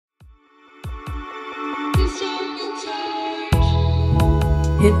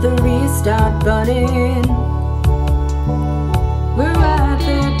Hit the restart button. We're right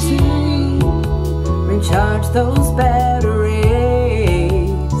there to recharge those batteries.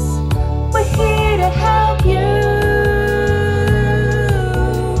 We're here to help you.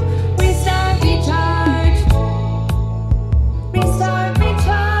 Restart, recharge. Restart,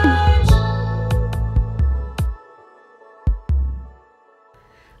 recharge.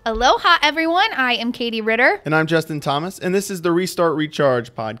 Aloha, everyone. I am Katie Ritter. And I'm Justin Thomas, and this is the Restart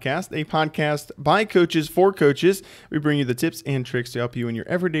Recharge podcast, a podcast by coaches for coaches. We bring you the tips and tricks to help you in your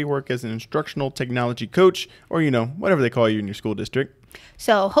everyday work as an instructional technology coach, or, whatever they call you in your school district.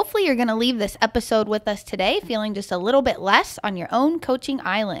 So hopefully you're going to leave this episode with us today feeling just a little bit less on your own coaching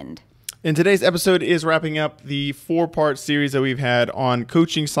island. And today's episode is wrapping up the 4-part series that we've had on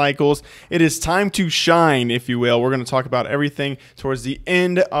coaching cycles. It is time to shine, if you will. We're going to talk about everything towards the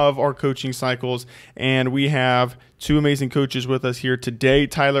end of our coaching cycles. And we have 2 amazing coaches with us here today.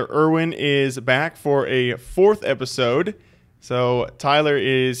 Tyler Erwin is back for a 4th episode. So Tyler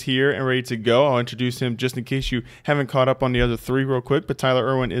is here and ready to go. I'll introduce him just in case you haven't caught up on the other 3 real quick. But Tyler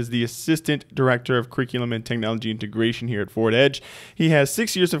Erwin is the Assistant Director of Curriculum and Technology Integration here at Fort Edge. He has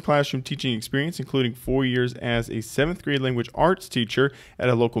 6 years of classroom teaching experience, including 4 years as a 7th grade language arts teacher at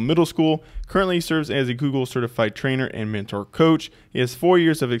a local middle school. Currently he serves as a Google certified trainer and mentor coach. He has 4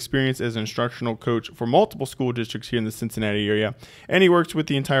 years of experience as an instructional coach for multiple school districts here in the Cincinnati area. And he works with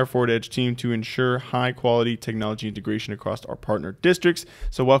the entire Fort Edge team to ensure high quality technology integration across our partner districts.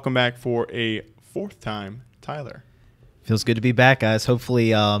 So welcome back for a 4th time, Tyler. Feels good to be back, guys.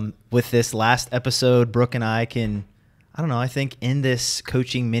 Hopefully with this last episode, Brooke and I can, I think end this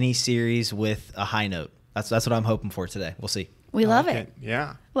coaching mini series with a high note. That's what I'm hoping for today. We'll see. We love it.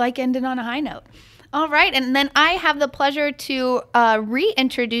 Yeah. Like ending on a high note. All right, and then I have the pleasure to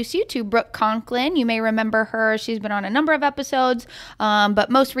reintroduce you to Brooke Conklin. You may remember her. She's been on a number of episodes, but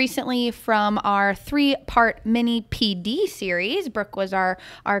most recently from our 3-part mini PD series. Brooke was our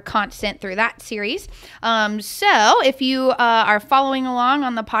constant through that series. So if you are following along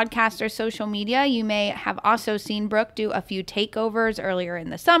on the podcast or social media, you may have also seen Brooke do a few takeovers earlier in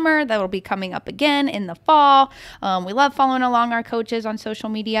the summer. That will be coming up again in the fall. We love following along our coaches on social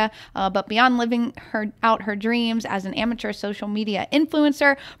media, but beyond living her dreams as an amateur social media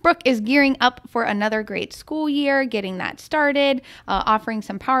influencer, Brooke is gearing up for another great school year, getting that started, offering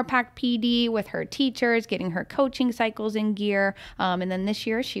some Power Pack PD with her teachers, getting her coaching cycles in gear. And then this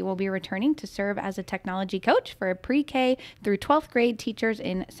year she will be returning to serve as a technology coach for pre-K through 12th grade teachers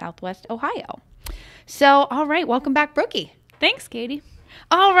in Southwest Ohio. So, all right, welcome back, Brookie. Thanks, Katie.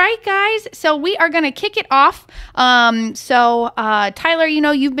 All right, guys. So we are going to kick it off. Tyler,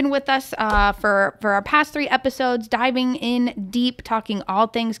 you've been with us for our past 3 episodes, diving in deep, talking all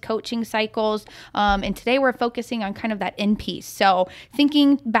things coaching cycles. And today we're focusing on kind of that end piece. So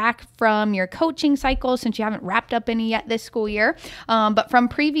thinking back from your coaching cycles, since you haven't wrapped up any yet this school year, but from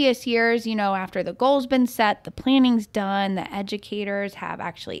previous years, after the goal's been set, the planning's done, the educators have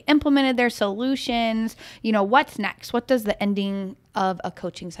actually implemented their solutions, what's next? What does the ending of a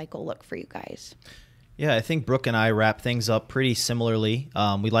coaching cycle look for you guys? Yeah, I think Brooke and I wrap things up pretty similarly.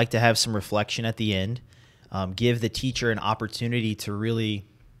 We like to have some reflection at the end, give the teacher an opportunity to really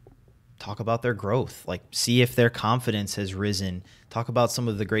talk about their growth, like see if their confidence has risen, talk about some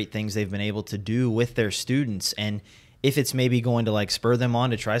of the great things they've been able to do with their students, and if it's maybe going to spur them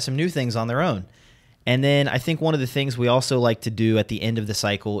on to try some new things on their own. And then I think one of the things we also like to do at the end of the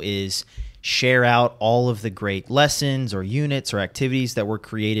cycle is share out all of the great lessons or units or activities that were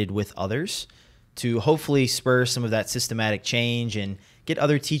created with others to hopefully spur some of that systematic change and get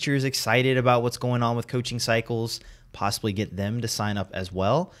other teachers excited about what's going on with coaching cycles, possibly get them to sign up as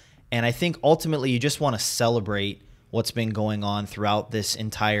well. And I think ultimately you just want to celebrate what's been going on throughout this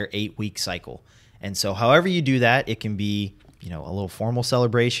entire 8-week cycle. And so however you do that, it can be, a little formal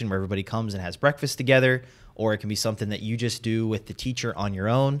celebration where everybody comes and has breakfast together, or it can be something that you just do with the teacher on your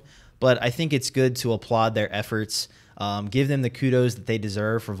own. But I think it's good to applaud their efforts, give them the kudos that they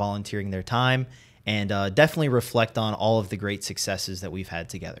deserve for volunteering their time, and definitely reflect on all of the great successes that we've had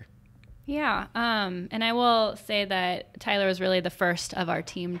together. Yeah, and I will say that Tyler was really the first of our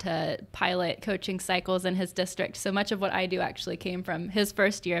team to pilot coaching cycles in his district. So much of what I do actually came from his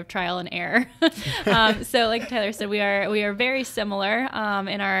first year of trial and error. So like Tyler said, we are very similar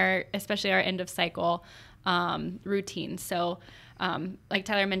in especially our end of cycle routine. So like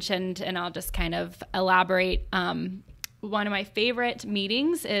Tyler mentioned, and I'll just kind of elaborate, one of my favorite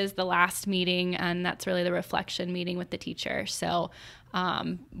meetings is the last meeting, and that's really the reflection meeting with the teacher. So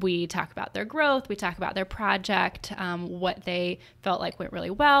We talk about their growth. We talk about their project, what they felt like went really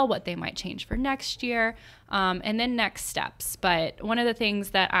well, what they might change for next year, and then next steps. But one of the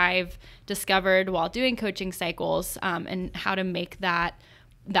things that I've discovered while doing coaching cycles, and how to make that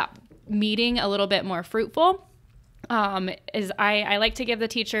meeting a little bit more fruitful, is I like to give the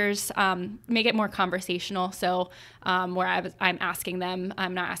teachers, make it more conversational. So where I'm asking them,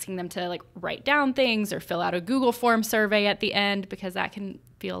 I'm not asking them to like write down things or fill out a Google form survey at the end, because that can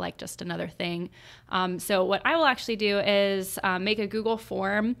feel like just another thing. So what I will actually do is make a Google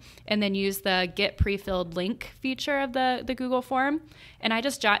form and then use the get pre-filled link feature of the Google form. And I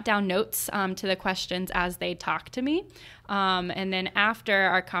just jot down notes to the questions as they talk to me. And then after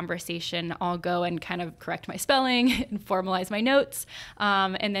our conversation, I'll go and kind of correct my spelling and formalize my notes,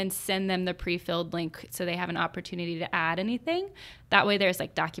 and then send them the pre-filled link so they have an opportunity to add anything. That way there's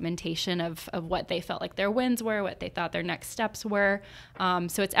like documentation of what they felt like their wins were, what they thought their next steps were.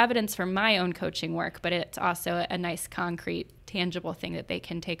 So it's evidence from my own coaching work, but it's also a nice, concrete, tangible thing that they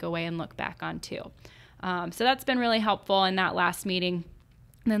can take away and look back on too. So that's been really helpful in that last meeting.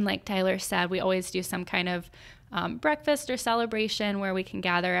 And then like Tyler said, we always do some kind of breakfast or celebration where we can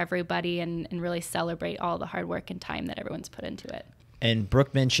gather everybody and really celebrate all the hard work and time that everyone's put into it. And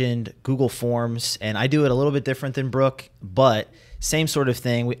Brooke mentioned Google Forms, and I do it a little bit different than Brooke, but same sort of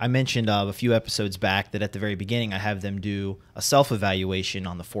thing. I mentioned a few episodes back that at the very beginning I have them do a self-evaluation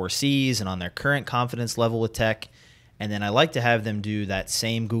on the 4 C's and on their current confidence level with tech, and then I like to have them do that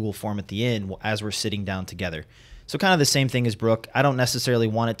same Google form at the end as we're sitting down together. So kind of the same thing as Brooke. I don't necessarily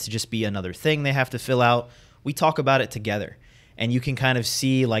want it to just be another thing they have to fill out. We talk about it together, and you can kind of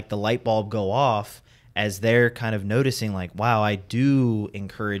see like the light bulb go off as they're kind of noticing like, wow, I do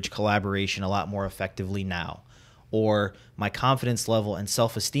encourage collaboration a lot more effectively now, or my confidence level and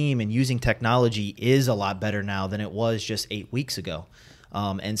self-esteem in using technology is a lot better now than it was just 8 weeks ago.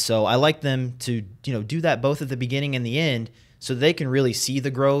 And so I like them to, do that both at the beginning and the end so they can really see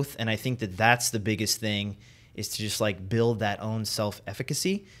the growth. And I think that that's the biggest thing, is to just like build that own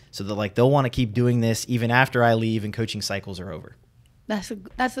self-efficacy so that like they'll want to keep doing this even after I leave and coaching cycles are over. That's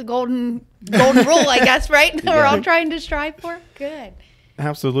the golden rule, I guess, right? We're all trying to strive for. Good.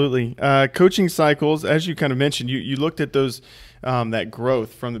 Absolutely. Coaching cycles, as you kind of mentioned, you looked at those, that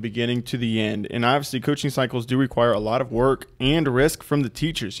growth from the beginning to the end. And obviously coaching cycles do require a lot of work and risk from the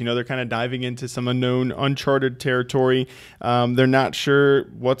teachers. They're kind of diving into some unknown, uncharted territory. They're not sure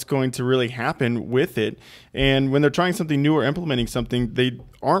what's going to really happen with it. And when they're trying something new or implementing something, they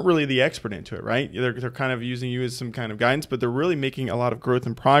aren't really the expert into it, right? They're kind of using you as some kind of guidance, but they're really making a lot of growth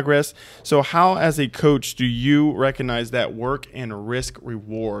and progress. So how, as a coach, do you recognize that work and risk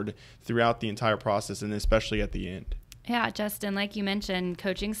reward throughout the entire process, and especially at the end? Yeah, Justin, like you mentioned,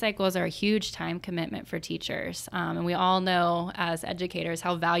 coaching cycles are a huge time commitment for teachers. And we all know as educators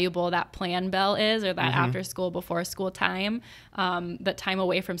how valuable that plan bell is, or that after school, before school time. The time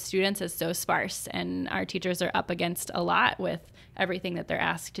away from students is so sparse, and our teachers are up against a lot with everything that they're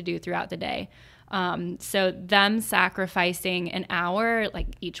asked to do throughout the day. So them sacrificing an hour like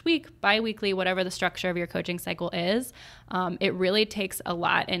each week, bi-weekly, whatever the structure of your coaching cycle is, it really takes a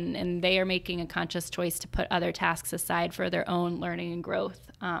lot, and they are making a conscious choice to put other tasks aside for their own learning and growth.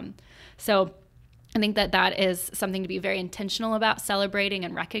 So I think that is something to be very intentional about celebrating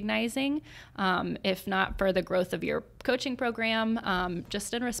and recognizing, if not for the growth of your coaching program,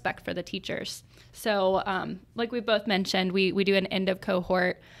 just in respect for the teachers. So like we both mentioned, we do an end of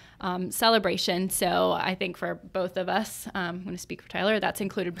cohort celebration. So I think for both of us, I'm going to speak for Tyler, that's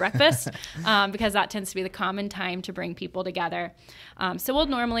included breakfast, because that tends to be the common time to bring people together. So we'll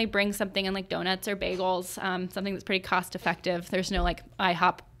normally bring something in like donuts or bagels, something that's pretty cost effective. There's no like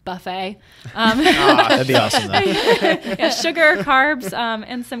IHOP buffet. That'd be awesome though. Yeah, sugar, carbs,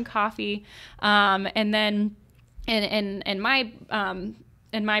 and some coffee. And then in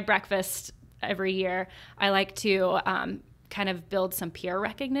my breakfast every year, I like to kind of build some peer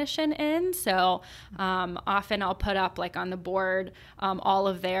recognition in. So often I'll put up like on the board all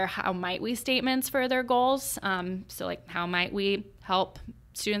of their how might we statements for their goals. So like how might we help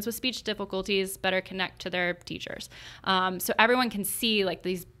students with speech difficulties better connect to their teachers. So everyone can see like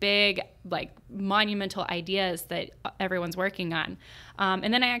these big, like monumental ideas that everyone's working on.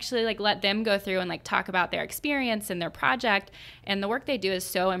 And then I actually like let them go through and like talk about their experience and their project. And the work they do is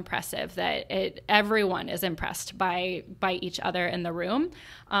so impressive that everyone is impressed by each other in the room.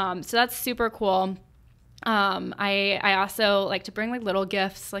 So that's super cool. I also like to bring like little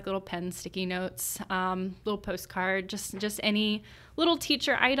gifts, like little pen, sticky notes, little postcard, just any little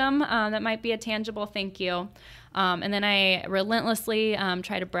teacher item that might be a tangible thank you. And then I relentlessly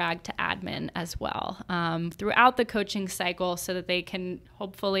try to brag to admin as well throughout the coaching cycle so that they can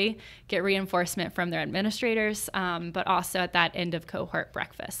hopefully get reinforcement from their administrators, but also at that end of cohort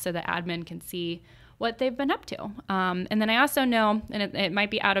breakfast so that admin can see what they've been up to. And then I also know, and it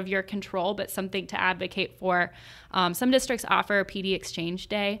might be out of your control, but something to advocate for. Some districts offer a PD exchange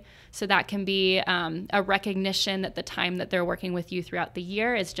day. So that can be a recognition that the time that they're working with you throughout the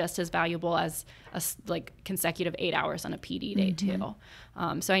year is just as valuable as like consecutive 8 hours on a PD day too.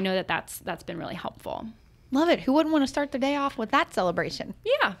 So I know that that's been really helpful. Love it. Who wouldn't want to start the day off with that celebration?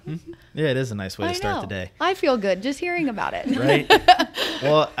 Yeah. Yeah, it is a nice way to start the day. I feel good just hearing about it. Right.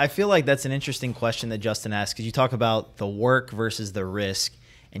 Well, I feel like that's an interesting question that Justin asked, because you talk about the work versus the risk,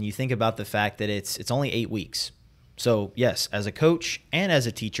 and you think about the fact that it's only 8 weeks. So yes, as a coach and as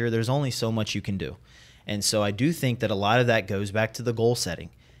a teacher, there's only so much you can do. And so I do think that a lot of that goes back to the goal setting.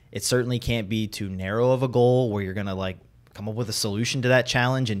 It certainly can't be too narrow of a goal where you're going to like come up with a solution to that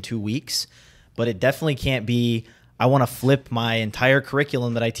challenge in 2 weeks. But it definitely can't be, I want to flip my entire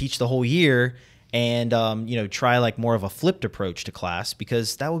curriculum that I teach the whole year and, try like more of a flipped approach to class,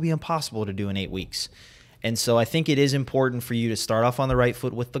 because that would be impossible to do in 8 weeks. And so I think it is important for you to start off on the right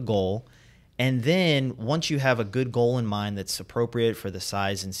foot with the goal. And then once you have a good goal in mind that's appropriate for the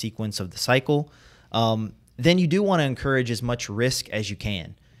size and sequence of the cycle, then you do want to encourage as much risk as you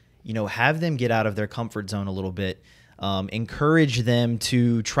can. Have them get out of their comfort zone a little bit. Encourage them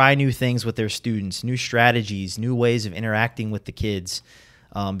to try new things with their students, new strategies, new ways of interacting with the kids.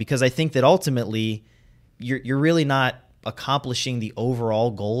 Because I think that ultimately you're really not accomplishing the overall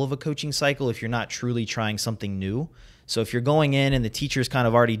goal of a coaching cycle if you're not truly trying something new. So if you're going in and the teacher's kind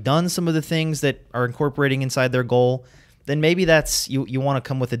of already done some of the things that are incorporating inside their goal, then maybe that's you want to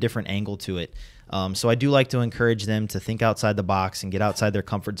come with a different angle to it. So I do like to encourage them to think outside the box and get outside their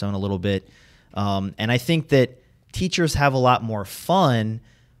comfort zone a little bit. And I think that teachers have a lot more fun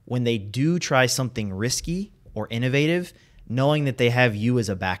when they do try something risky or innovative, knowing that they have you as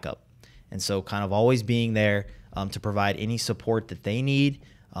a backup. And so kind of always being there to provide any support that they need,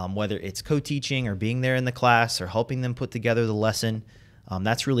 whether it's co-teaching or being there in the class or helping them put together the lesson.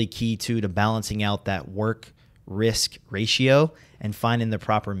 That's really key too to balancing out that work-risk ratio and finding the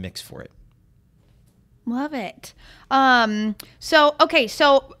proper mix for it. Love it.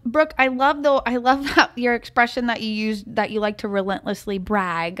 So Brooke, I love your expression that you used, that you like to relentlessly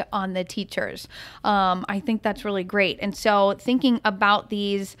brag on the teachers. I think that's really great. And so thinking about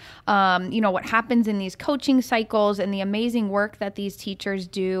these, what happens in these coaching cycles and the amazing work that these teachers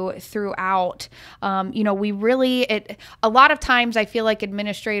do throughout, a lot of times I feel like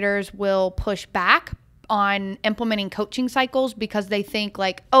administrators will push back on implementing coaching cycles because they think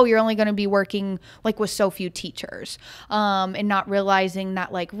like, oh, you're only going to be working like with so few teachers, and not realizing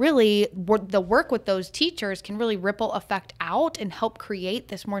that like really the work with those teachers can really ripple effect out and help create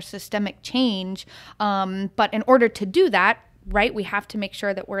this more systemic change. But in order to do that, right, we have to make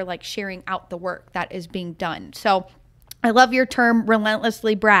sure that we're like sharing out the work that is being done. So I love your term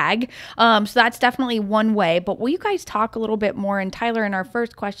relentlessly brag. So that's definitely one way, but will you guys talk a little bit more? And Tyler, in our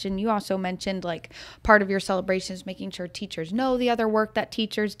first question, you also mentioned like part of your celebrations, making sure teachers know the other work that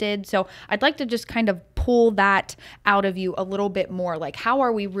teachers did. So I'd like to just kind of pull that out of you a little bit more. Like, how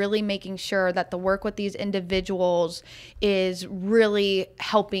are we really making sure that the work with these individuals is really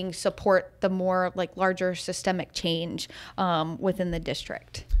helping support the more like larger systemic change within the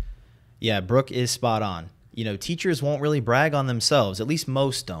district? Yeah, Brooke is spot on. Teachers won't really brag on themselves, at least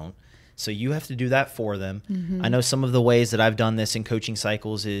most don't. So you have to do that for them. Mm-hmm. I know some of the ways that I've done this in coaching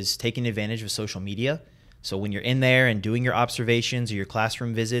cycles is taking advantage of social media. So when you're in there and doing your observations or your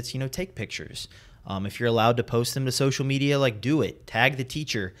classroom visits, take pictures. If you're allowed to post them to social media, like do it. Tag the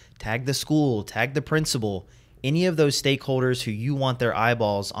teacher, tag the school, tag the principal, any of those stakeholders who you want their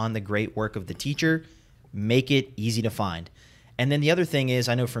eyeballs on the great work of the teacher. Make it easy to find. And then the other thing is,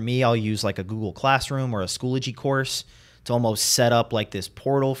 I know for me, I'll use like a Google Classroom or a Schoology course to almost set up like this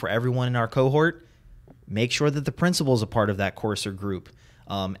portal for everyone in our cohort. Make sure that the principal is a part of that course or group.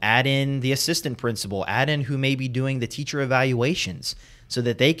 Add in the assistant principal, add in who may be doing the teacher evaluations so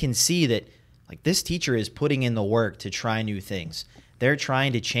that they can see that like this teacher is putting in the work to try new things. They're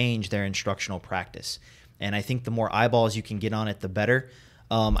trying to change their instructional practice. And I think the more eyeballs you can get on it, the better.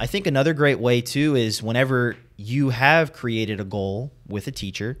 I think another great way too is whenever you have created a goal with a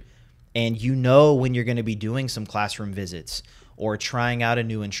teacher and when you're going to be doing some classroom visits or trying out a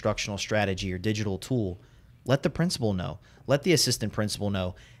new instructional strategy or digital tool, let the principal know. Let the assistant principal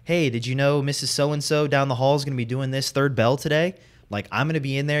know. Hey, did you know Mrs. So-and-so down the hall is going to be doing this third bell today? Like, I'm going to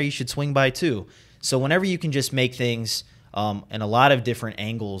be in there. You should swing by too. So whenever you can just make things in a lot of different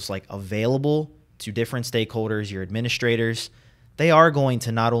angles, like available to different stakeholders, your administrators, they are going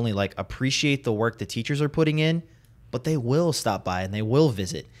to not only like appreciate the work the teachers are putting in, but they will stop by and they will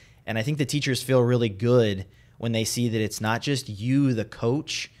visit. And I think the teachers feel really good when they see that it's not just you, the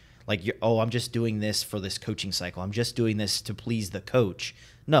coach, like, I'm just doing this for this coaching cycle. I'm just doing this to please the coach.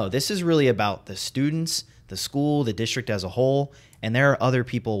 No, this is really about the students, the school, the district as a whole, and there are other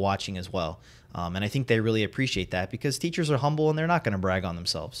people watching as well. And I think they really appreciate that because teachers are humble and they're not going to brag on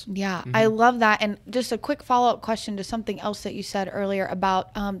themselves. Yeah, I love that. And just a quick follow-up question to something else that you said earlier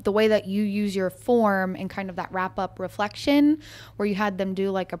about the way that you use your form and kind of that wrap-up reflection where you had them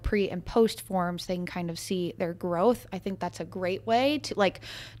do like a pre and post form so they can kind of see their growth. I think that's a great way to like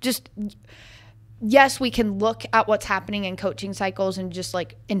just... Yes, we can look at what's happening in coaching cycles and just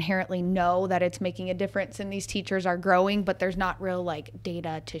like inherently know that it's making a difference and these teachers are growing, but there's not real like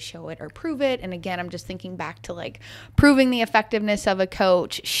data to show it or prove it. And again, I'm just thinking back to like proving the effectiveness of a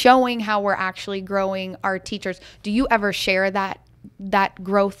coach, showing how we're actually growing our teachers. Do you ever share that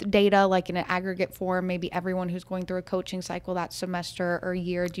growth data like in an aggregate form, maybe everyone who's going through a coaching cycle that semester or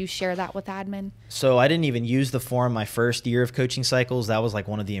year? Do you share that with admin? So I didn't even use the form my first year of coaching cycles. That was like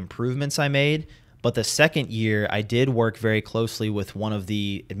one of the improvements I made. But the second year, I did work very closely with one of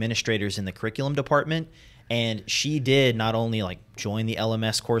the administrators in the curriculum department, and she did not only like join the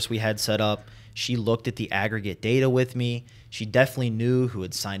LMS course we had set up, she looked at the aggregate data with me. She definitely knew who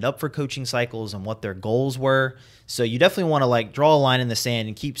had signed up for coaching cycles and what their goals were. So you definitely want to like draw a line in the sand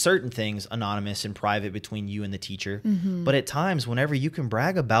and keep certain things anonymous and private between you and the teacher. Mm-hmm. But at times, whenever you can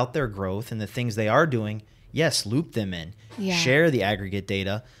brag about their growth and the things they are doing, yes, loop them in. Yeah. Share the aggregate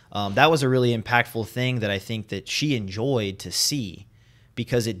data. That was a really impactful thing that I think that she enjoyed to see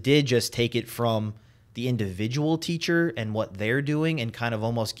because it did just take it from the individual teacher and what they're doing and kind of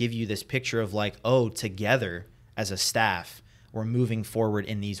almost give you this picture of like, oh, together as a staff, we're moving forward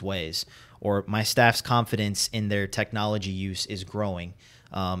in these ways. Or my staff's confidence in their technology use is growing.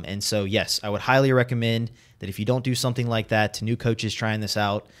 And so, yes, I would highly recommend that if you don't do something like that to new coaches trying this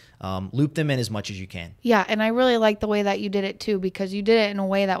out, loop them in as much as you can. Yeah, and I really like the way that you did it too, because you did it in a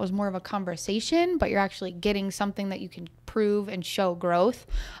way that was more of a conversation, but you're actually getting something that you can prove and show growth.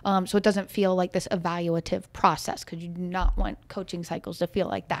 So it doesn't feel like this evaluative process, because you do not want coaching cycles to feel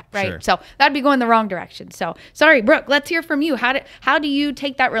like that, right? Sure. So that'd be going the wrong direction. So sorry, Brooke, let's hear from you. How do you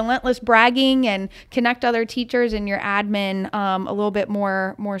take that relentless bragging and connect other teachers and your admin a little bit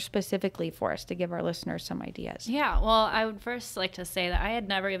more specifically for us to give our listeners some ideas? Yeah, well, I would first like to say that I had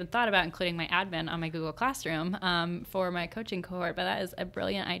never even thought about including my admin on my Google Classroom for my coaching cohort, but that is a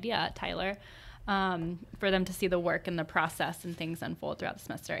brilliant idea, Tyler, for them to see the work and the process and things unfold throughout the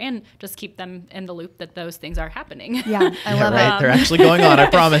semester and just keep them in the loop that those things are happening. Yeah, I love right? it. They're actually going on, I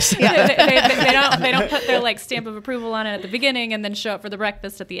promise. Yeah, they don't put their like stamp of approval on it at the beginning and then show up for the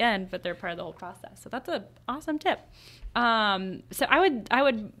breakfast at the end, but they're part of the whole process. So that's an awesome tip. So I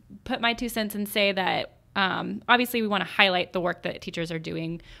would put my 2 cents and say that obviously we want to highlight the work that teachers are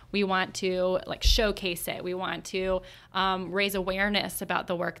doing. We want to like showcase it. We want to raise awareness about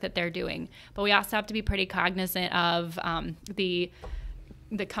the work that they're doing. But we also have to be pretty cognizant of the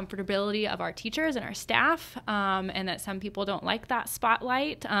comfortability of our teachers and our staff, and that some people don't like that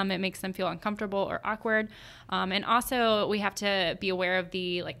spotlight. It makes them feel uncomfortable or awkward. And also we have to be aware of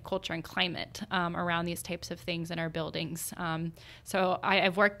the like culture and climate around these types of things in our buildings. So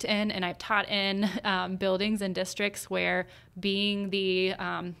I've worked in and I've taught in buildings and districts where being the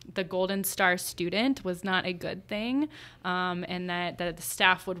Golden Star student was not a good thing, and that the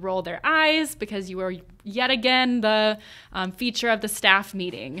staff would roll their eyes because you were yet again the feature of the staff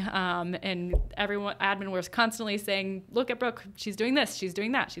meeting, and admin was constantly saying, "Look at Brooke, she's doing this, she's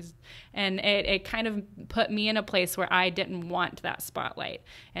doing that, and it kind of put me in a place where I didn't want that spotlight,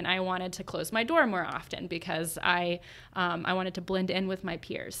 and I wanted to close my door more often because I wanted to blend in with my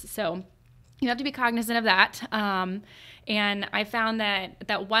peers. So you have to be cognizant of that. And I found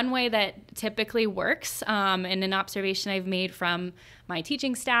that one way that typically works, and an observation I've made from my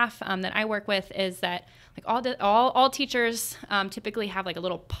teaching staff that I work with, is that like all teachers typically have like a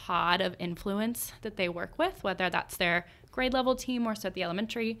little pod of influence that they work with, whether that's their grade level team or so at the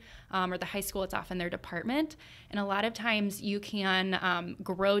elementary or the high school, it's often their department. And a lot of times you can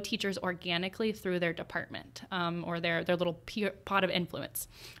grow teachers organically through their department or their little pod of influence.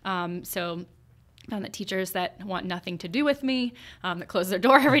 So That teachers that want nothing to do with me, that close their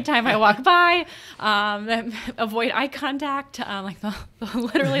door every time I walk by, that avoid eye contact, like they'll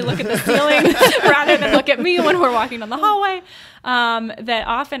literally look at the ceiling rather than look at me when we're walking down the hallway, that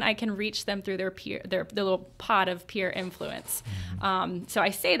often I can reach them through their little pod of peer influence. So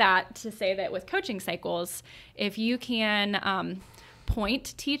I say that to say that with coaching cycles, if you can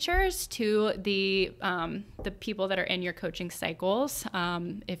point teachers to the people that are in your coaching cycles.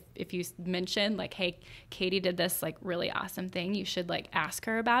 If you mention like, hey, Katie did this like really awesome thing, you should like ask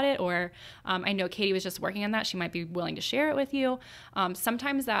her about it. Or I know Katie was just working on that. She might be willing to share it with you.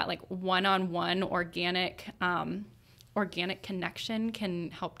 Sometimes that like one-on-one organic connection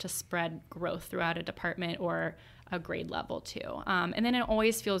can help to spread growth throughout a department or a grade level too. And then it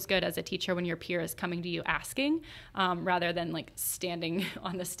always feels good as a teacher when your peer is coming to you asking, rather than like standing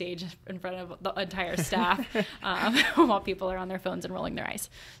on the stage in front of the entire staff while people are on their phones and rolling their eyes.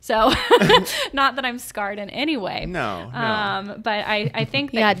 So not that I'm scarred in any way. No. But I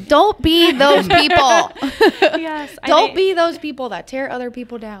think that... Yeah, don't be those people. Yes. Don't be those people that tear other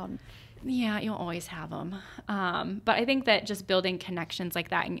people down. Yeah, you'll always have them. But I think that just building connections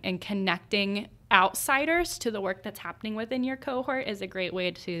like that and connecting outsiders to the work that's happening within your cohort is a great way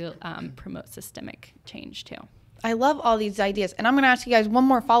to promote systemic change too. I love all these ideas. And I'm going to ask you guys one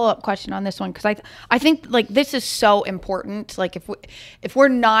more follow-up question on this one, because I think like this is so important. Like if we're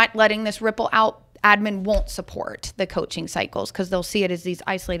not letting this ripple out, admin won't support the coaching cycles because they'll see it as these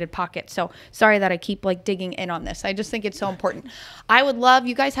isolated pockets. So sorry that I keep like digging in on this. I just think it's so important. I would love,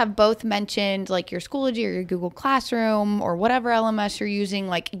 you guys have both mentioned like your Schoology or your Google Classroom or whatever LMS you're using,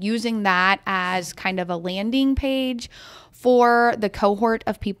 like using that as kind of a landing page for the cohort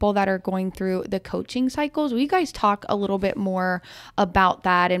of people that are going through the coaching cycles. Will you guys talk a little bit more about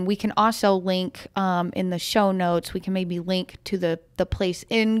that? And we can also link in the show notes, we can maybe link to the place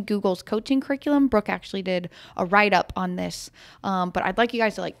in Google's coaching curriculum. Brooke actually did a write-up on this, but I'd like you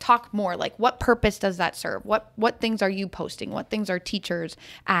guys to like talk more, like what purpose does that serve? What things are you posting? What things are teachers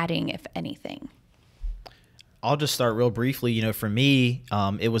adding, if anything? I'll just start real briefly. You know, for me,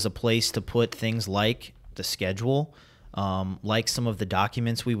 it was a place to put things like the schedule, like some of the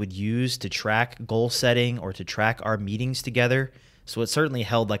documents we would use to track goal setting or to track our meetings together. So it certainly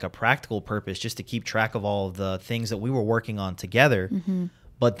held like a practical purpose just to keep track of all of the things that we were working on together. Mm-hmm.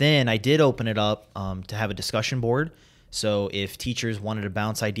 But then I did open it up to have a discussion board. So if teachers wanted to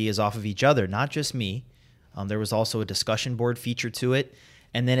bounce ideas off of each other, not just me, there was also a discussion board feature to it.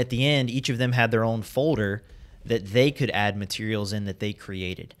 And then at the end, each of them had their own folder that they could add materials in that they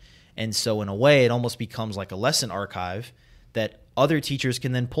created. And so in a way, it almost becomes like a lesson archive that other teachers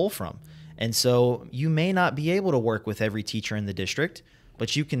can then pull from. And so you may not be able to work with every teacher in the district,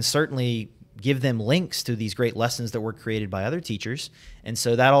 but you can certainly give them links to these great lessons that were created by other teachers. And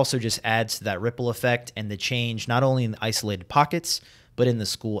so that also just adds to that ripple effect and the change, not only in the isolated pockets, but in the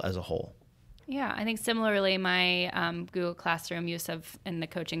school as a whole. Yeah, I think similarly, my Google Classroom use in the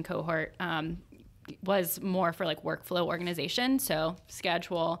coaching cohort was more for like workflow organization. So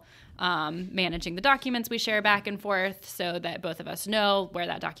schedule, managing the documents we share back and forth so that both of us know where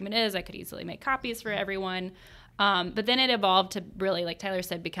that document is. I could easily make copies for everyone. But then it evolved to really, like Tyler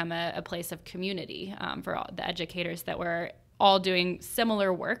said, become a place of community for all the educators that were all doing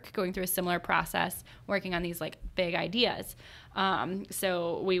similar work, going through a similar process, working on these like big ideas.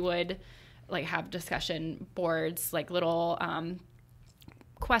 So we would like have discussion boards, like little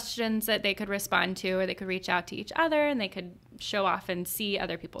questions that they could respond to, or they could reach out to each other and they could show off and see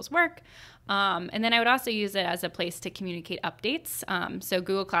other people's work. And then I would also use it as a place to communicate updates. So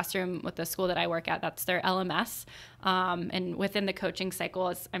Google Classroom with the school that I work at, that's their LMS. And within the coaching cycle,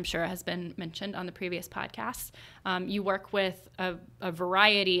 as I'm sure has been mentioned on the previous podcasts, you work with a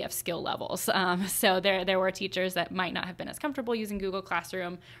variety of skill levels. So there were teachers that might not have been as comfortable using Google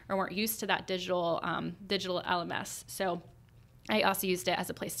Classroom or weren't used to that digital LMS. So I also used it as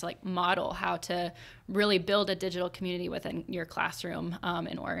a place to like model how to really build a digital community within your classroom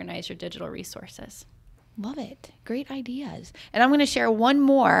and organize your digital resources. Love it. Great ideas. And I'm going to share one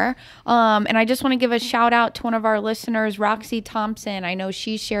more. And I just want to give a shout out to one of our listeners, Roxy Thompson. I know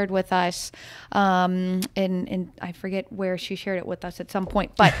she shared with us, and I forget where she shared it with us at some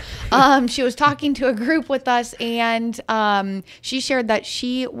point, but she was talking to a group with us, and she shared that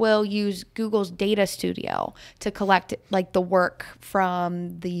she will use Google's Data Studio to collect like the work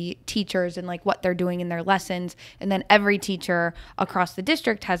from the teachers and like what they're doing in their lessons. And then every teacher across the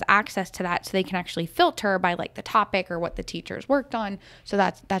district has access to that, so they can actually filter by like the topic or what the teachers worked on. So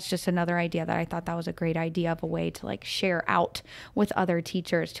that's just another idea that I thought that was a great idea of a way to like share out with other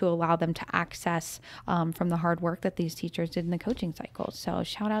teachers to allow them to access from the hard work that these teachers did in the coaching cycles. So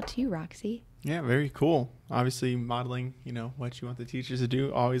shout out to you, Roxy. Yeah, very cool. Obviously, modeling, what you want the teachers to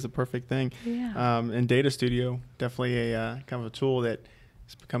do, always a perfect thing. Yeah. And Data Studio, definitely a kind of a tool that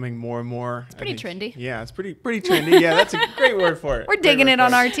is becoming more and more. It's pretty trendy. Yeah, it's pretty trendy. Yeah, that's a great word for it. We're digging it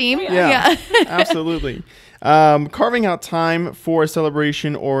on our team. Yeah, absolutely. Carving out time for a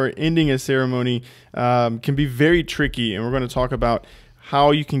celebration or ending a ceremony can be very tricky, and we're going to talk about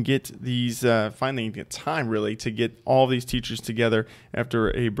how you can get these, finding the time really to get all these teachers together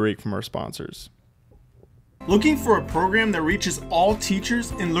after a break from our sponsors. Looking for a program that reaches all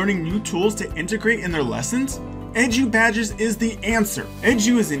teachers and learning new tools to integrate in their lessons? Edu Badges is the answer.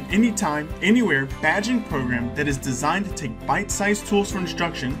 Edu is an anytime, anywhere badging program that is designed to take bite-sized tools for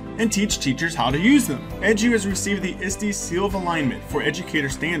instruction and teach teachers how to use them. Edu has received the ISTE Seal of Alignment for educator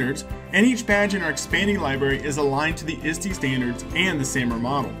standards, and each badge in our expanding library is aligned to the ISTE standards and the SAMR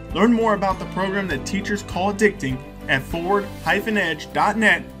model. Learn more about the program that teachers call addicting at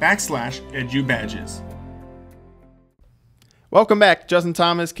forward-edge.net/edubadges. Welcome back. Justin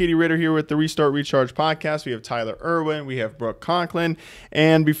Thomas, Katie Ritter here with the Restart Recharge podcast. We have Tyler Erwin, we have Brooke Conklin,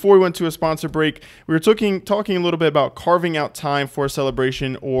 and before we went to a sponsor break, we were talking a little bit about carving out time for a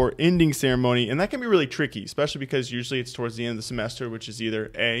celebration or ending ceremony, and that can be really tricky, especially because usually it's towards the end of the semester, which is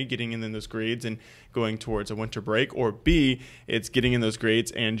either A, getting in those grades and going towards a winter break, or B, it's getting in those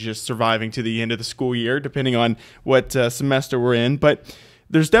grades and just surviving to the end of the school year, depending on what semester we're in. But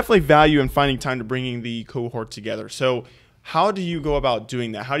there's definitely value in finding time to bringing the cohort together. So how do you go about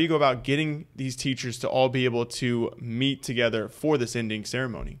doing that? How do you go about getting these teachers to all be able to meet together for this ending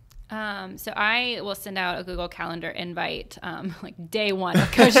ceremony? So I will send out a Google Calendar invite like day one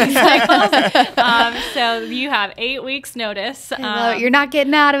of coaching cycles. So you have 8 weeks notice. You're not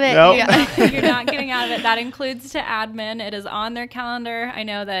getting out of it. Nope. Yeah. You're not getting out of it. That includes to admin. It is on their calendar. I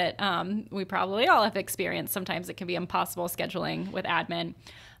know that we probably all have experienced sometimes it can be impossible scheduling with admin.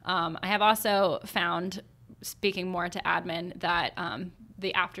 I have also found, speaking more to admin, that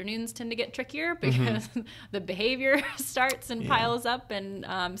the afternoons tend to get trickier because the behavior starts and piles up, and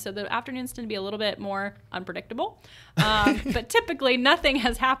so the afternoons tend to be a little bit more unpredictable. But typically nothing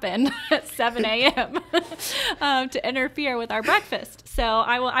has happened at 7 a.m. To interfere with our breakfast. So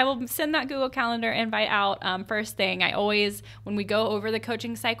I will send that Google Calendar invite out first thing. I always, when we go over the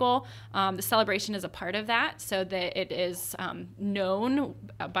coaching cycle, the celebration is a part of that, so that it is known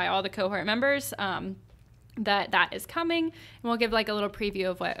by all the cohort members that is coming, and we'll give like a little preview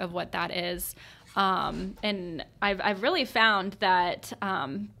of what that is. And I've really found that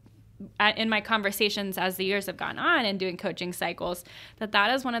in my conversations as the years have gone on and doing coaching cycles,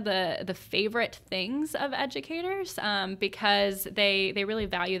 that is one of the favorite things of educators, because they really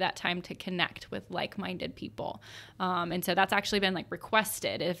value that time to connect with like-minded people. And so that's actually been like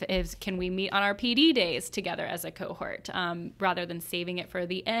requested, if can we meet on our PD days together as a cohort, rather than saving it for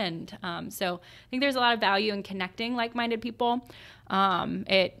the end. So I think there's a lot of value in connecting like-minded people.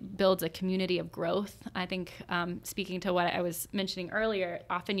 It builds a community of growth. I think, speaking to what I was mentioning earlier,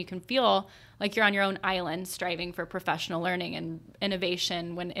 often you can feel like you're on your own island striving for professional learning and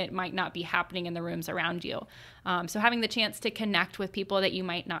innovation when it might not be happening in the rooms around you. So having the chance to connect with people that you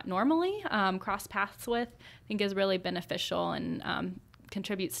might not normally cross paths with, I think is really beneficial and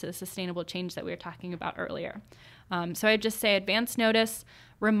contributes to the sustainable change that we were talking about earlier. So I'd just say advance notice,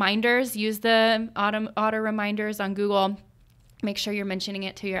 reminders, use the auto reminders on Google. Make sure you're mentioning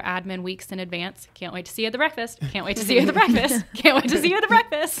it to your admin weeks in advance. Can't wait to see you at the breakfast. Can't wait to see you at the breakfast. Can't wait to see you at the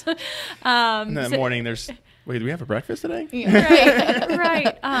breakfast. In that morning, wait, do we have a breakfast today? Yeah.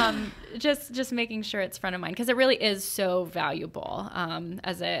 Right. Just making sure it's front of mind, because it really is so valuable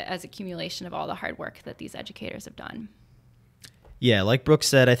as accumulation of all the hard work that these educators have done. Yeah, like Brooke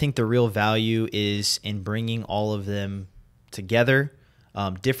said, I think the real value is in bringing all of them together,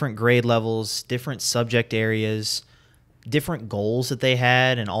 different grade levels, different subject areas, different goals that they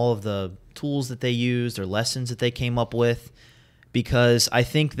had, and all of the tools that they used or lessons that they came up with. Because I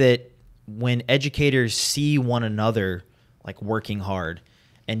think that when educators see one another like working hard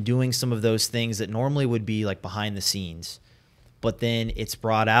and doing some of those things that normally would be like behind the scenes, but then it's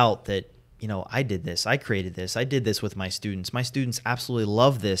brought out that, I did this, I created this, I did this with my students. My students absolutely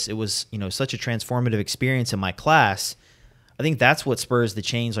love this. It was, such a transformative experience in my class. I think that's what spurs the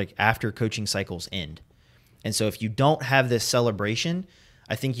change, like after coaching cycles end. And so if you don't have this celebration,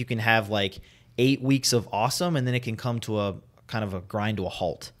 I think you can have like 8 weeks of awesome, and then it can come to a kind of a grind to a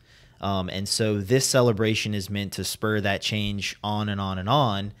halt. And so this celebration is meant to spur that change on and on and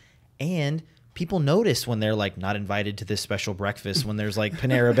on. And people notice when they're like not invited to this special breakfast, when there's like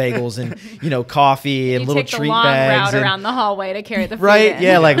Panera bagels and, coffee and little treat bags. You take the long route around the hallway to carry the food right? in.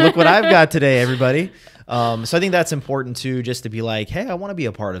 Yeah, like look what I've got today, everybody. So I think that's important too, just to be like, hey, I want to be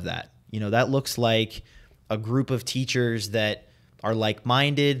a part of that. That looks like a group of teachers that are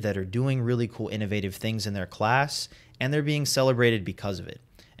like-minded, that are doing really cool, innovative things in their class, and they're being celebrated because of it.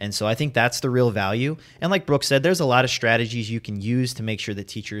 And so I think that's the real value. And like Brooke said, there's a lot of strategies you can use to make sure that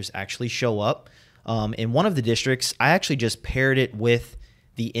teachers actually show up. In one of the districts, I actually just paired it with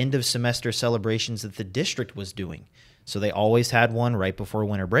the end of semester celebrations that the district was doing. So they always had one right before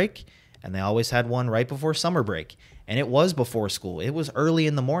winter break, and they always had one right before summer break. And it was before school. It was early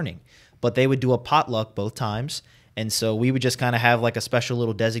in the morning, but they would do a potluck both times. And so we would just kind of have like a special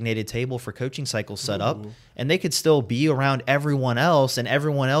little designated table for coaching cycles set up, and they could still be around everyone else, and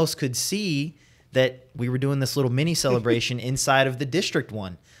everyone else could see that we were doing this little mini celebration inside of the district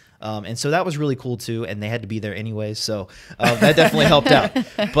one. And so that was really cool too, and they had to be there anyways, so that definitely helped out.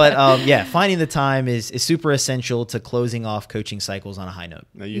 But yeah, finding the time is super essential to closing off coaching cycles on a high note.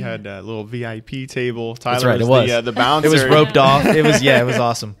 Now you had a little VIP table. Tyler That's right, was the bouncer. It was roped off. It was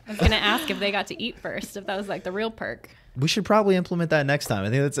awesome. I was going to ask if they got to eat first, if that was like the real perk. We should probably implement that next time.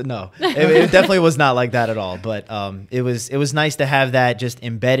 I think that's no. It definitely was not like that at all. But it was nice to have that just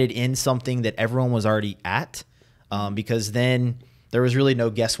embedded in something that everyone was already at, because then there was really no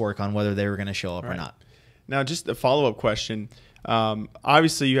guesswork on whether they were going to show up or not. Now, just a follow-up question.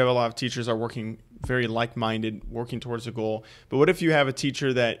 Obviously, you have a lot of teachers that are working very like-minded, working towards a goal. But what if you have a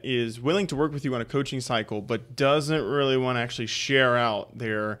teacher that is willing to work with you on a coaching cycle but doesn't really want to actually share out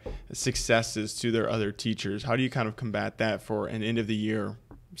their successes to their other teachers? How do you kind of combat that for an end-of-the-year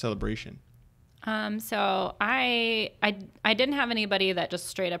celebration? So I didn't have anybody that just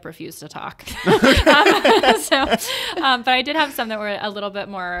straight up refused to talk. But I did have some that were a little bit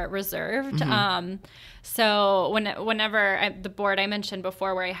more reserved. So whenever the board I mentioned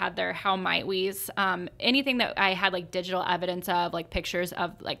before where I had their how might we's, anything that I had like digital evidence of, like pictures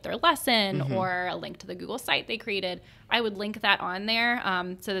of like their lesson or a link to the Google site they created, I would link that on there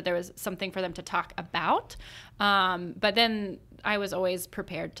so that there was something for them to talk about. But then I was always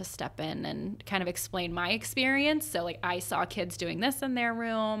prepared to step in and kind of explain my experience. So like I saw kids doing this in their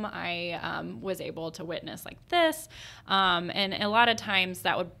room. I was able to witness like this. And a lot of times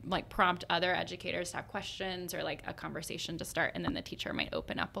that would like prompt other educators to have questions or like a conversation to start. And then the teacher might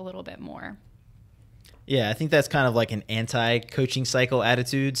open up a little bit more. Yeah, I think that's kind of like an anti-coaching cycle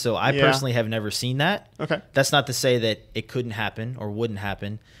attitude. So I personally have never seen that. Okay. That's not to say that it couldn't happen or wouldn't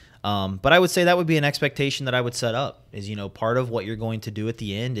happen. But I would say that would be an expectation that I would set up is, part of what you're going to do at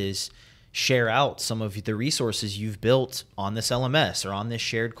the end is share out some of the resources you've built on this LMS or on this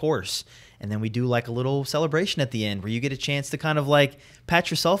shared course. And then we do like a little celebration at the end where you get a chance to kind of like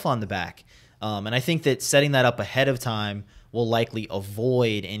pat yourself on the back. And I think that setting that up ahead of time will likely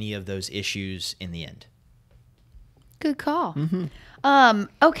avoid any of those issues in the end. Good call.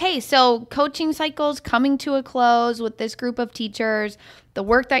 Okay, so coaching cycles coming to a close with this group of teachers. The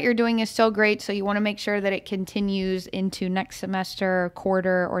work that you're doing is so great, so you want to make sure that it continues into next semester,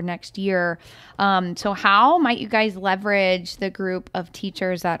 quarter, or next year. So how might you guys leverage the group of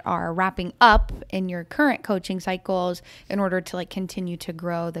teachers that are wrapping up in your current coaching cycles in order to like continue to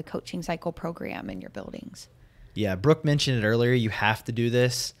grow the coaching cycle program in your buildings? Yeah, Brooke mentioned it earlier. You have to do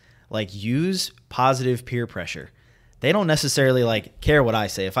this. Like, use positive peer pressure. They don't necessarily like care what I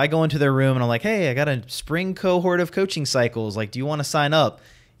say. If I go into their room and I'm like, hey, I got a spring cohort of coaching cycles. Like, do you want to sign up?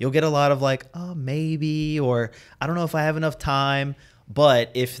 You'll get a lot of like, oh, maybe, or I don't know if I have enough time. But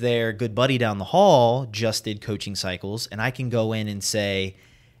if their good buddy down the hall just did coaching cycles and I can go in and say,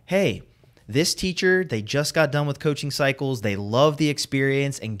 hey, this teacher, they just got done with coaching cycles. They love the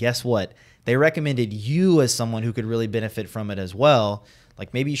experience. And guess what? They recommended you as someone who could really benefit from it as well.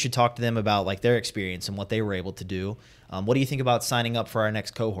 Like, maybe you should talk to them about like their experience and what they were able to do. What do you think about signing up for our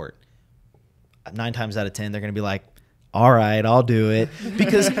next cohort? 9 times out of 10, they're going to be like, all right, I'll do it.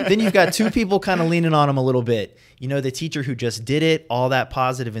 Because then you've got two people kind of leaning on them a little bit. The teacher who just did it, all that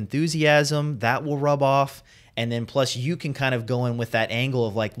positive enthusiasm, that will rub off. And then plus you can kind of go in with that angle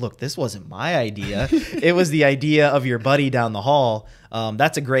of like, look, this wasn't my idea. It was the idea of your buddy down the hall.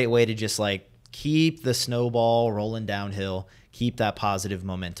 That's a great way to just like keep the snowball rolling downhill. Keep that positive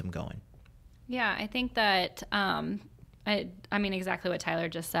momentum going. Yeah, I think that, I mean, exactly what Tyler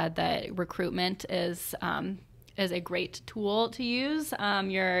just said, that recruitment is a great tool to use.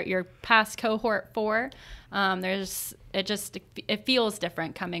 Your past cohort 4, it feels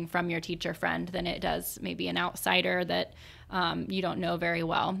different coming from your teacher friend than it does maybe an outsider that you don't know very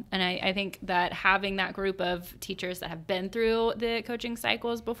well. And I think that having that group of teachers that have been through the coaching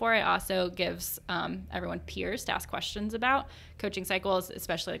cycles before, it also gives everyone peers to ask questions about. Coaching cycles,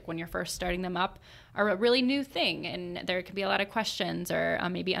 especially like when you're first starting them up, are a really new thing, and there can be a lot of questions or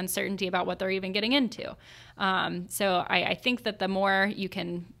maybe uncertainty about what they're even getting into. So I think that the more you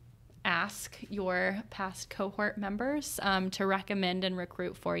can ask your past cohort members to recommend and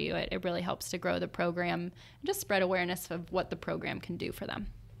recruit for you. It really helps to grow the program and just spread awareness of what the program can do for them.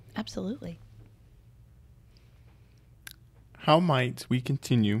 Absolutely. How might we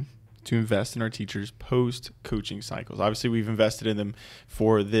continue to invest in our teachers post-coaching cycles? Obviously, we've invested in them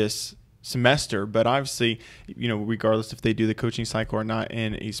for this semester, but obviously, regardless if they do the coaching cycle or not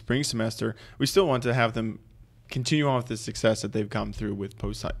in a spring semester, we still want to have them continue on with the success that they've come through with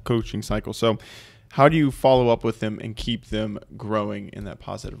post-coaching cycle. So how do you follow up with them and keep them growing in that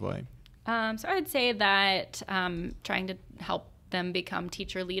positive way? So I would say that trying to help them become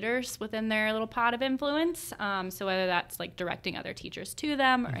teacher leaders within their little pod of influence. So whether that's like directing other teachers to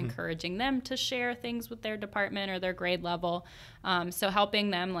them or encouraging them to share things with their department or their grade level. So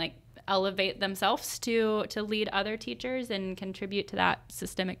helping them like elevate themselves to lead other teachers and contribute to that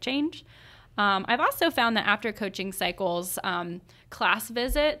systemic change. I've also found that after coaching cycles, class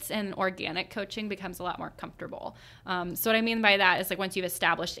visits and organic coaching becomes a lot more comfortable. So what I mean by that is like once you've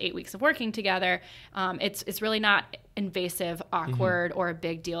established 8 weeks of working together, it's really not invasive, awkward, or a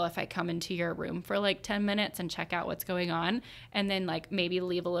big deal if I come into your room for like 10 minutes and check out what's going on, and then like maybe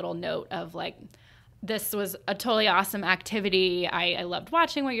leave a little note of like, this was a totally awesome activity. I loved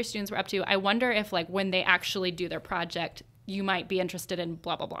watching what your students were up to. I wonder if like when they actually do their project, you might be interested in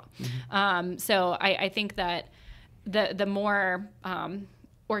blah, blah, blah. So I think that the more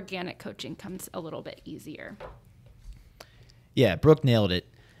organic coaching comes a little bit easier. Yeah, Brooke nailed it.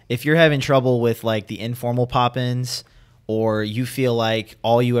 If you're having trouble with like the informal pop-ins, or you feel like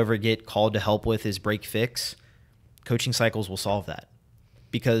all you ever get called to help with is break fix, coaching cycles will solve that,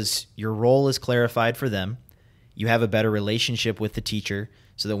 because your role is clarified for them. You have a better relationship with the teacher,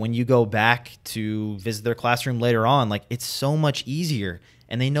 so that when you go back to visit their classroom later on, like it's so much easier,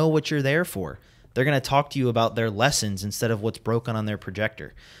 and they know what you're there for. They're going to talk to you about their lessons instead of what's broken on their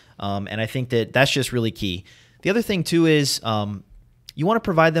projector. And I think that that's just really key. The other thing too is you want to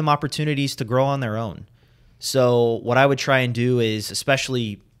provide them opportunities to grow on their own. So what I would try and do is,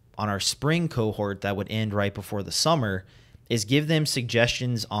 especially on our spring cohort that would end right before the summer, is give them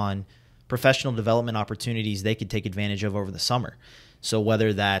suggestions on professional development opportunities they could take advantage of over the summer. So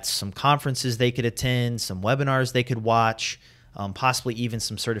whether that's some conferences they could attend, some webinars they could watch, possibly even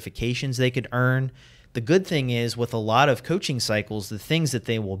some certifications they could earn. The good thing is with a lot of coaching cycles, the things that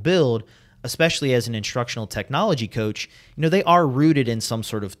they will build, especially as an instructional technology coach, they are rooted in some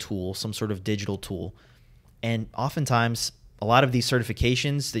sort of tool, some sort of digital tool. And oftentimes, a lot of these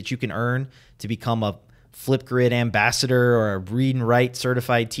certifications that you can earn to become a Flipgrid ambassador or a read and write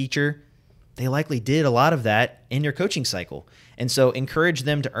certified teacher, they likely did a lot of that in your coaching cycle. And so encourage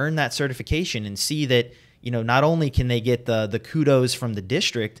them to earn that certification and see that, not only can they get the kudos from the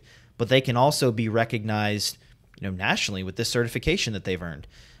district, but they can also be recognized, nationally with this certification that they've earned.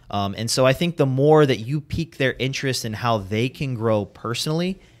 And so I think the more that you pique their interest in how they can grow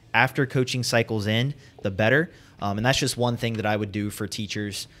personally after coaching cycles end, the better. And that's just one thing that I would do for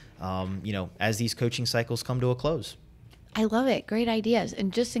teachers, as these coaching cycles come to a close. I love it. Great ideas.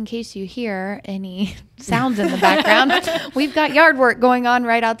 And just in case you hear any sounds in the background, we've got yard work going on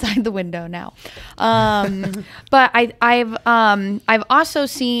right outside the window now. But I've also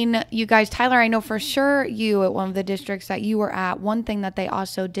seen you guys, Tyler, I know for sure you at one of the districts that you were at, one thing that they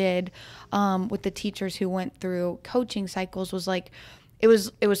also did with the teachers who went through coaching cycles was like, it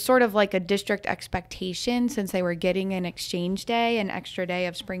was sort of like a district expectation, since they were getting an exchange day, an extra day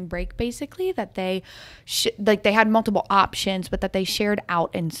of spring break, basically, that they they had multiple options, but that they shared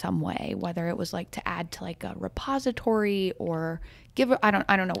out in some way, whether it was like to add to like a repository or give. I don't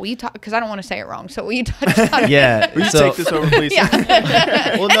know. Will you talk? Because I don't want to say it wrong. So will you touch on Yeah. Will you take this over, please?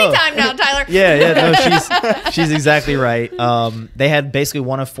 Yeah. Well, no. Anytime now, Tyler. No, she's exactly right. They had basically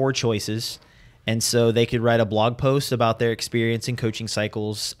one of 4 choices. And so they could write a blog post about their experience in coaching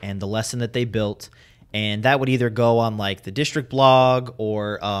cycles and the lesson that they built. And that would either go on like the district blog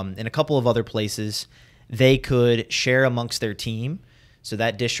or in a couple of other places. They could share amongst their team. So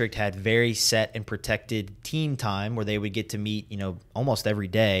that district had very set and protected team time where they would get to meet, almost every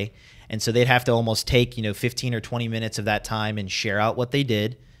day. And so they'd have to almost take, 15 or 20 minutes of that time and share out what they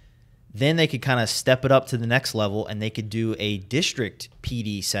did. Then they could kind of step it up to the next level and they could do a district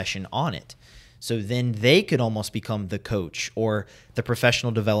PD session on it. So then they could almost become the coach or the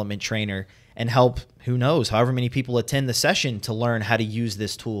professional development trainer and help, who knows, however many people attend the session to learn how to use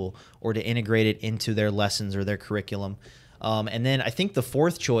this tool or to integrate it into their lessons or their curriculum. And then I think the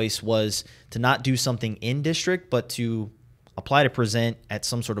 4th choice was to not do something in district, but to apply to present at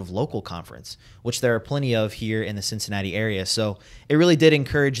some sort of local conference, which there are plenty of here in the Cincinnati area. So it really did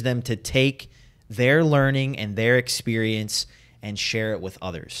encourage them to take their learning and their experience and share it with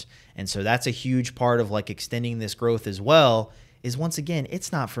others. And so that's a huge part of like extending this growth as well, is once again,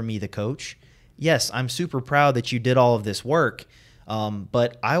 it's not for me, the coach. Yes, I'm super proud that you did all of this work,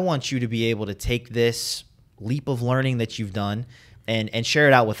 but I want you to be able to take this leap of learning that you've done and share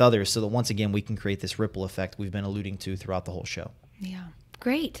it out with others so that once again, we can create this ripple effect we've been alluding to throughout the whole show. Yeah.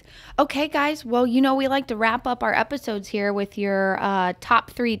 Great. Okay, guys. Well, you know, we like to wrap up our episodes here with your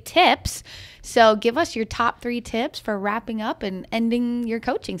top 3 tips. So give us your top 3 tips for wrapping up and ending your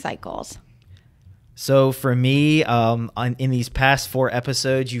coaching cycles. So for me, in these past 4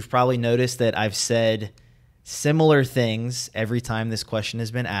 episodes, you've probably noticed that I've said similar things every time this question has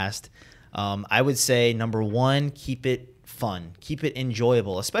been asked. I would say, number 1, keep it fun. Keep it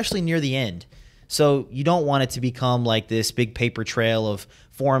enjoyable, especially near the end. So you don't want it to become like this big paper trail of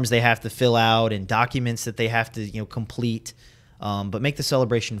forms they have to fill out and documents that they have to complete, but make the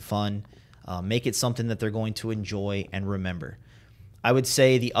celebration fun. Make it something that they're going to enjoy and remember. I would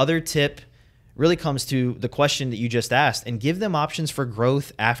say the other tip really comes to the question that you just asked, and give them options for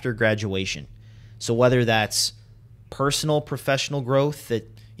growth after graduation. So whether that's personal, professional growth, that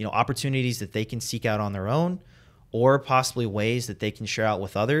opportunities that they can seek out on their own, or possibly ways that they can share out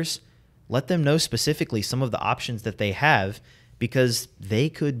with others, let them know specifically some of the options that they have, because they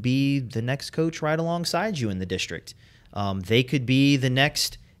could be the next coach right alongside you in the district. They could be the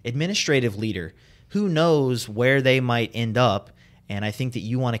next administrative leader. Who knows where they might end up? And I think that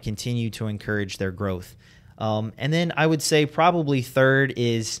you want to continue to encourage their growth. And then I would say probably third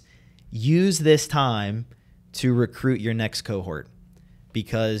is use this time to recruit your next cohort,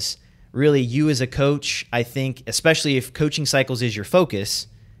 because really you as a coach, I think, especially if coaching cycles is your focus,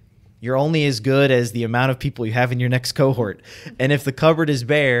 you're only as good as the amount of people you have in your next cohort. And if the cupboard is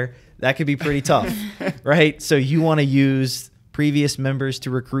bare, that could be pretty tough, right? So you want to use previous members to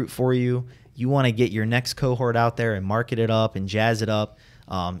recruit for you. You want to get your next cohort out there and market it up and jazz it up.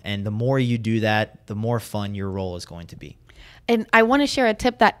 And the more you do that, the more fun your role is going to be. And I want to share a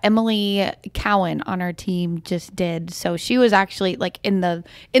tip that Emily Cowan on our team just did. So she was actually like in the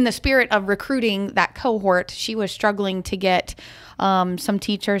spirit of recruiting that cohort, she was struggling to get some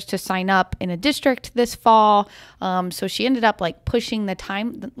teachers to sign up in a district this fall. So she ended up like pushing the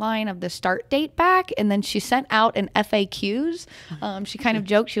timeline of the start date back, and then she sent out an FAQs. She kind of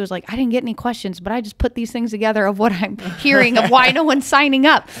joked. She was like, I didn't get any questions, but I just put these things together of what I'm hearing of why no one's signing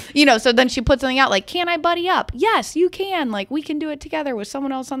up. So then she put something out like, can I buddy up? Yes, you can. Like, we can do it together with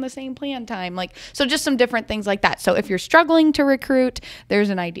someone else on the same plan time. Like, so just some different things like that. So if you're struggling to recruit, there's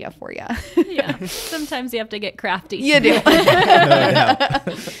an idea for you. Yeah. Sometimes you have to get crafty. You do.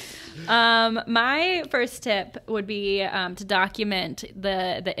 My first tip would be to document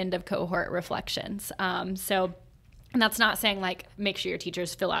the end of cohort reflections. And that's not saying like make sure your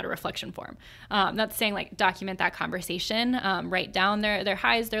teachers fill out a reflection form. That's saying like document that conversation, write down their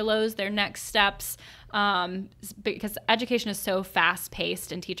highs, their lows, their next steps. Because education is so fast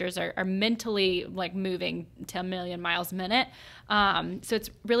paced and teachers are mentally like moving to a million miles a minute. So it's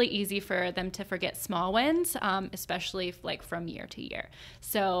really easy for them to forget small wins, especially like from year to year.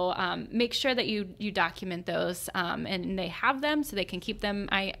 So make sure that you document those and they have them so they can keep them.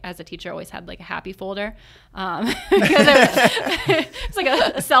 I, as a teacher, always had like a happy folder because it's like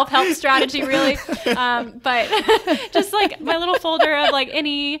a self-help strategy really. But just like my little folder of like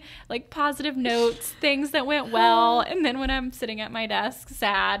any like positive notes, things that went well. And then when I'm sitting at my desk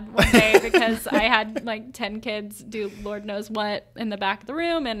sad one day because I had like 10 kids do Lord knows what in the back of the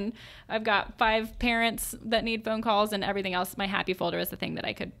room, and I've got 5 parents that need phone calls and everything else, my happy folder is the thing that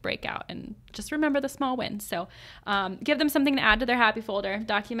I could break out and just remember the small wins. So give them something to add to their happy folder,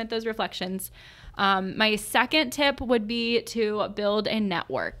 document those reflections. My second tip would be to build a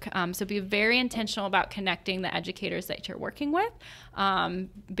network. So be very intentional about connecting the educators that you're working with,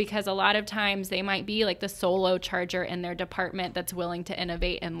 because a lot of times they might be like the solo charger in their department that's willing to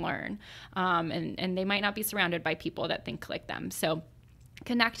innovate and learn. And they might not be surrounded by people that think like them. So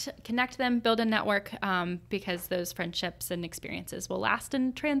connect them, build a network, because those friendships and experiences will last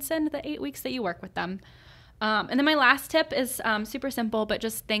and transcend the 8 weeks that you work with them. And then my last tip is super simple, but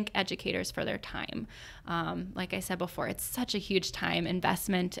just thank educators for their time. Like I said before, it's such a huge time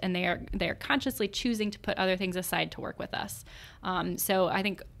investment, and they are consciously choosing to put other things aside to work with us. So I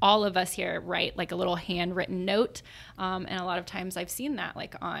think all of us here write like a little handwritten note, and a lot of times I've seen that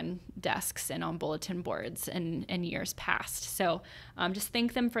like on desks and on bulletin boards in years past. So just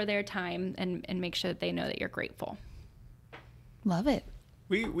thank them for their time and make sure that they know that you're grateful. Love it.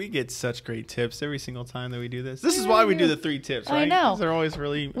 We get such great tips every single time that we do this. This is why we do the 3 tips, right? I know. 'Cause they're always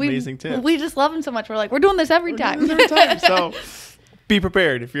really amazing tips. We just love them so much. We're like, we're doing this every time. So be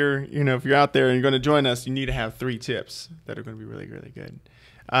prepared. If you're out there and you're going to join us, you need to have 3 tips that are going to be really, really good.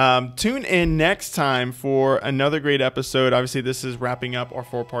 Tune in next time for another great episode. Obviously, this is wrapping up our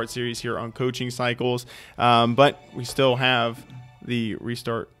 4-part series here on coaching cycles, but we still have the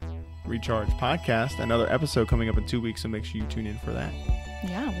Restart Recharge podcast, another episode coming up in 2 weeks, so make sure you tune in for that.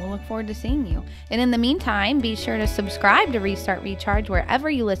 Yeah, we'll look forward to seeing you. And in the meantime, be sure to subscribe to Restart Recharge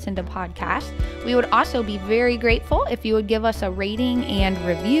wherever you listen to podcasts. We would also be very grateful if you would give us a rating and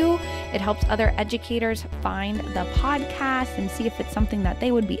review. It helps other educators find the podcast and see if it's something that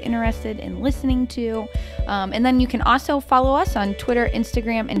they would be interested in listening to. And then you can also follow us on Twitter,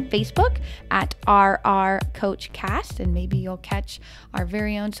 Instagram, and Facebook at RRCoachCast. And maybe you'll catch our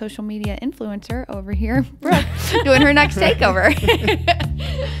very own social media influencer over here, Brooke, doing her next takeover.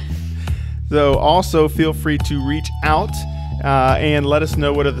 So also feel free to reach out and let us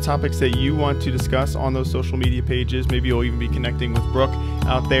know what are the topics that you want to discuss on those social media pages. Maybe you'll even be connecting with Brooke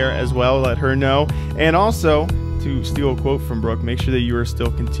out there as well. Let her know. And also, to steal a quote from Brooke, make sure that you are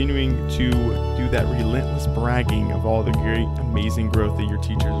still continuing to do that relentless bragging of all the great, amazing growth that your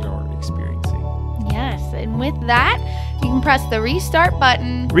teachers are experiencing. Yes, and with that, you can press the restart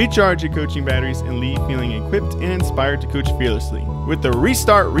button. Recharge your coaching batteries and leave feeling equipped and inspired to coach fearlessly with the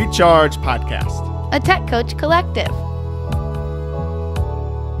Restart Recharge podcast. A Tech Coach Collective.